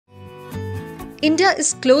India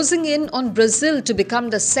is closing in on Brazil to become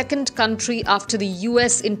the second country after the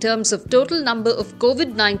US in terms of total number of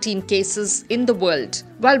COVID-19 cases in the world.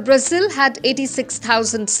 While Brazil had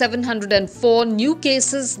 86,704 new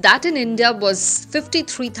cases, that in India was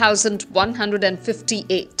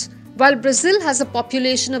 53,158. While Brazil has a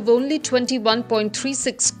population of only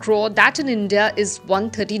 21.36 crore, that in India is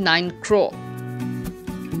 139 crore.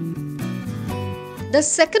 The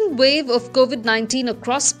second wave of COVID-19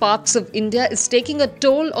 across parts of India is taking a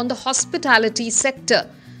toll on the hospitality sector.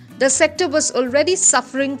 The sector was already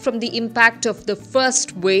suffering from the impact of the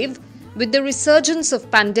first wave. With the resurgence of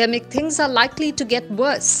pandemic, things are likely to get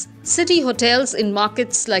worse. City hotels in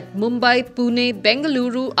markets like Mumbai, Pune,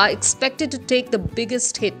 Bengaluru are expected to take the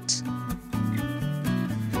biggest hit.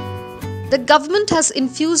 The government has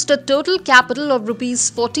infused a total capital of Rs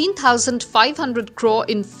 14,500 crore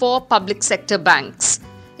in 4 public sector banks.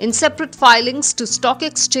 In separate filings to stock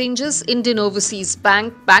exchanges, Indian Overseas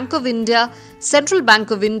Bank, Bank of India, Central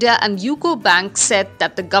Bank of India and UCO Bank said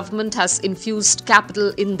that the government has infused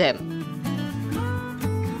capital in them.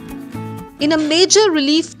 In a major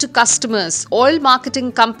relief to customers, oil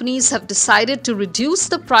marketing companies have decided to reduce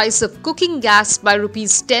the price of cooking gas by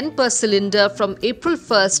Rs 10 per cylinder from April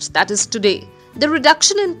 1st, that is today. The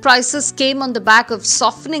reduction in prices came on the back of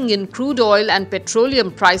softening in crude oil and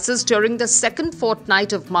petroleum prices during the second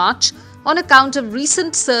fortnight of March on account of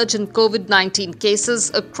recent surge in COVID-19 cases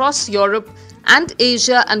across Europe and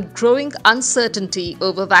Asia and growing uncertainty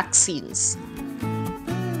over vaccines.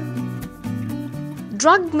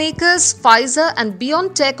 Drug makers Pfizer and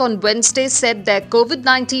BioNTech on Wednesday said their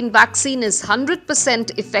COVID-19 vaccine is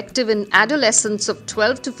 100% effective in adolescents of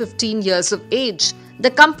 12 to 15 years of age. The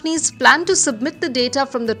companies plan to submit the data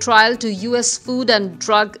from the trial to US Food and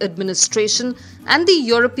Drug Administration and the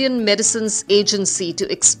European Medicines Agency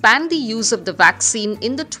to expand the use of the vaccine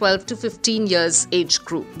in the 12 to 15 years age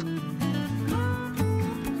group.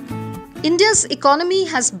 India's economy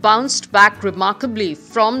has bounced back remarkably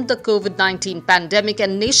from the COVID-19 pandemic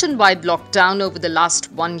and nationwide lockdown over the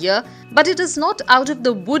last 1 year, but it is not out of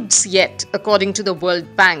the woods yet, according to the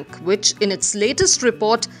World Bank, which in its latest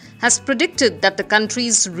report has predicted that the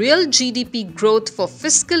country's real GDP growth for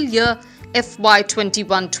fiscal year FY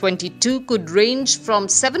 21-22 could range from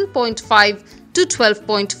 7.5 to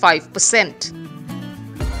 12.5%.